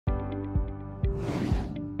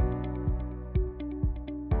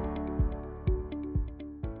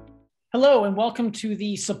Hello and welcome to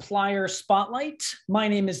the Supplier Spotlight. My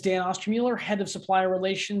name is Dan Ostermuller, Head of Supplier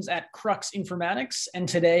Relations at Crux Informatics, and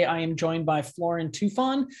today I am joined by Florin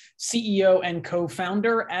Tufan, CEO and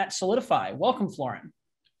co-founder at Soleadify. Welcome, Florin.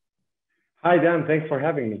 Hi, Dan. Thanks for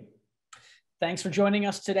having me. Thanks for joining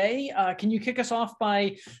us today. Can you kick us off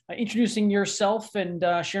by introducing yourself and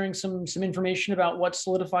sharing some information about what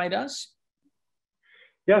Soleadify does?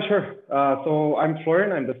 Yeah, sure. So I'm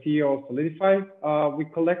Florin. I'm the CEO of Soleadify. We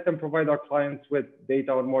collect and provide our clients with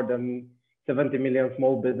data on more than 70 million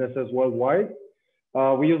small businesses worldwide.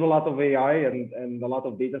 We use a lot of AI and a lot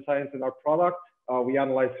of data science in our product. We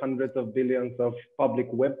analyze hundreds of billions of public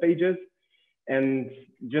web pages. And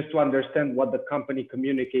just to understand what the company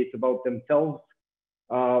communicates about themselves,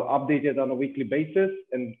 update it on a weekly basis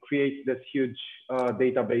and create this huge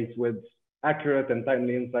database with accurate and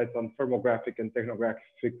timely insights on firmographic and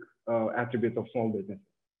technographic attributes of small business.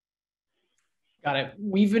 Got it.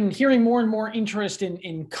 We've been hearing more and more interest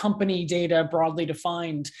in company data broadly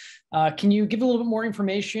defined. Can you give a little bit more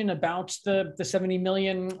information about the 70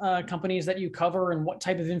 million companies that you cover and what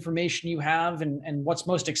type of information you have and what's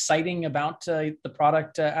most exciting about the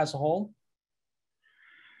product as a whole?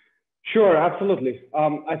 Sure, absolutely.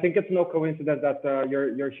 I think it's no coincidence that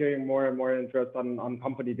you're hearing more and more interest on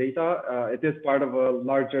company data. It is part of a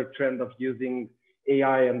larger trend of using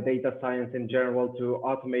AI and data science in general to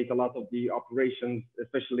automate a lot of the operations,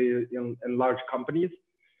 especially in large companies.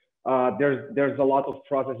 There's a lot of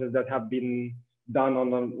processes that have been done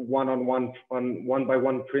on a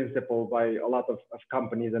one-by-one principle by a lot of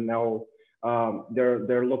companies, and now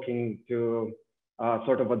they're looking to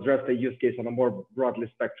sort of address the use case on a more broadly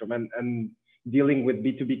spectrum, and dealing with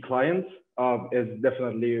B2B clients is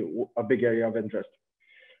definitely a big area of interest.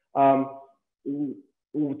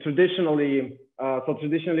 Traditionally,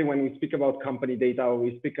 when we speak about company data,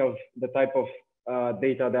 we speak of the type of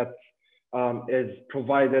data that is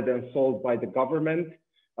provided and sold by the government,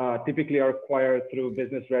 typically are acquired through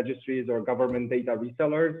business registries or government data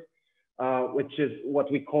resellers, which is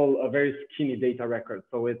what we call a very skinny data record.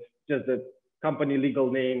 So it's just a company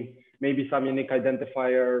legal name, maybe some unique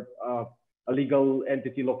identifier, a legal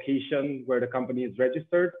entity location where the company is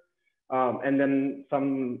registered, and then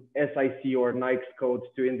some SIC or NICE codes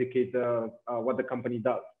to indicate what the company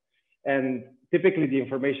does. And typically the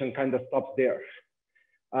information kind of stops there.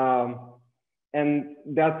 And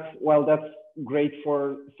that's great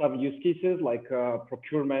for some use cases like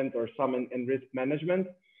procurement or some in risk management.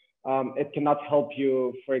 It cannot help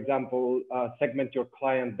you, for example, segment your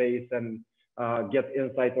client base and get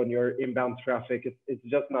insight on your inbound traffic. It's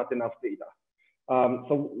just not enough data.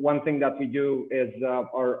 So one thing that we do is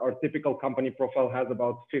our typical company profile has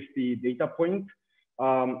about 50 data points.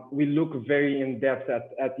 We look very in depth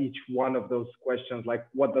at each one of those questions, like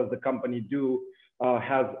what does the company do,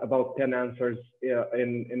 has about 10 answers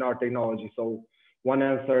in our technology. So one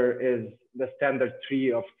answer is the standard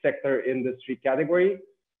tree of sector, industry, category.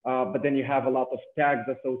 But then you have a lot of tags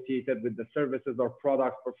associated with the services or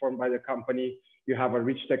products performed by the company. You have a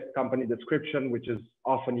rich text company description, which is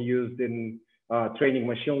often used in training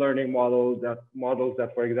machine learning models that,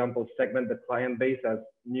 for example, segment the client base as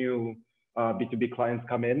new B2B clients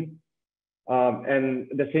come in. And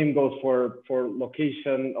the same goes for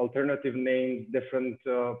location, alternative names, different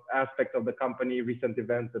aspects of the company, recent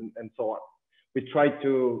events, and so on. We try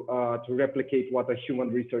to replicate what a human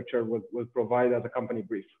researcher would provide as a company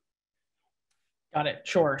brief. Got it.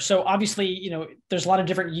 Sure. So obviously, there's a lot of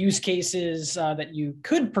different use cases that you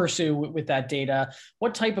could pursue with that data.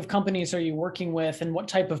 What type of companies are you working with, and what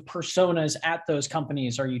type of personas at those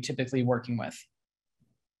companies are you typically working with?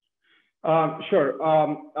 Sure.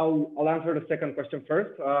 I'll answer the second question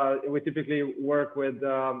first. We typically work with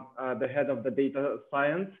the head of the data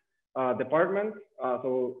science department,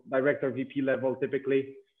 so director, VP level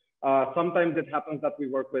typically. Sometimes it happens that we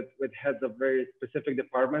work with heads of very specific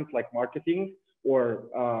departments like marketing or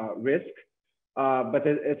risk, but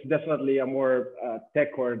it's definitely a more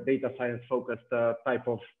tech or data science focused type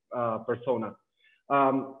of persona.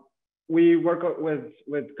 We work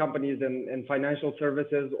with companies in financial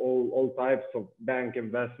services, all types of bank,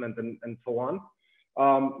 investment, and so on,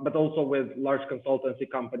 but also with large consultancy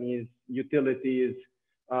companies, utilities,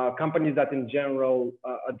 companies that in general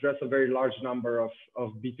address a very large number of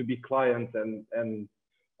B2B clients, and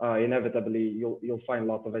inevitably you'll find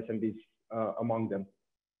lots of SMBs among them.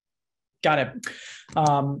 Got it.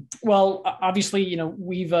 Well, obviously,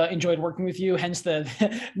 we've enjoyed working with you, hence the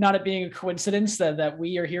not it being a coincidence that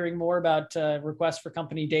we are hearing more about requests for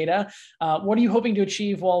company data. What are you hoping to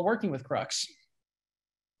achieve while working with Crux?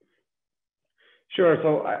 Sure.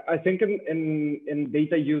 So I think in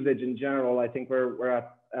data usage in general, I think we're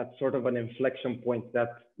at sort of an inflection point that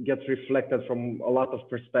gets reflected from a lot of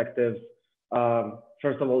perspectives.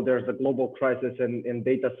 First of all, there's a global crisis in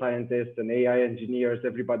data scientists and AI engineers.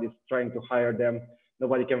 Everybody's trying to hire them.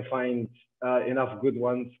 Nobody can find enough good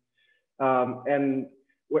ones. And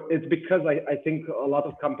it's because I think a lot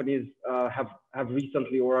of companies have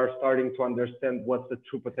recently or are starting to understand what's the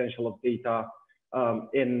true potential of data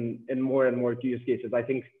in more and more use cases. I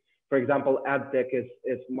think, for example, ad tech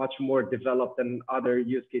is much more developed than other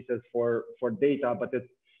use cases for data, but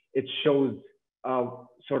it shows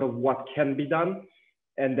sort of what can be done.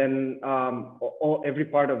 And then every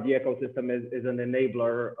part of the ecosystem is an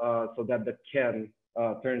enabler so that the can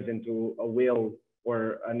turns into a will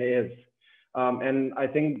or an is. And I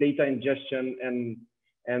think data ingestion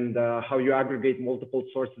and how you aggregate multiple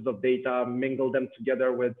sources of data, mingle them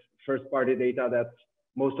together with first-party data that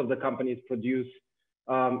most of the companies produce,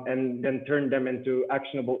 and then turn them into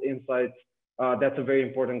actionable insights. That's a very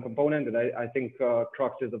important component, and I think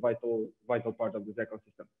Crux is a vital part of this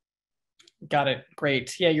ecosystem. Got it.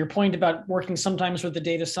 Great. Yeah, your point about working sometimes with the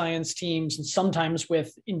data science teams and sometimes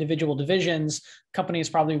with individual divisions, companies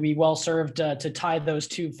probably be well served to tie those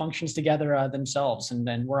two functions together themselves. And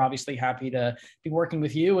then we're obviously happy to be working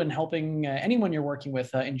with you and helping anyone you're working with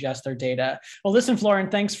ingest their data. Well, listen, Florin,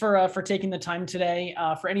 thanks for taking the time today.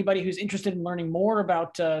 For anybody who's interested in learning more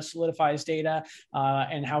about Soleadify's data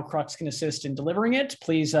and how Crux can assist in delivering it,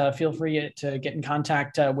 please feel free to get in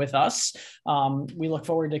contact with us. We look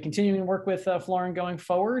forward to continuing to work with Florin going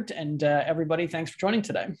forward. And everybody, thanks for joining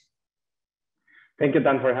today. Thank you,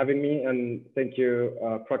 Dan, for having me. And thank you,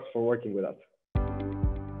 Crux, for working with us.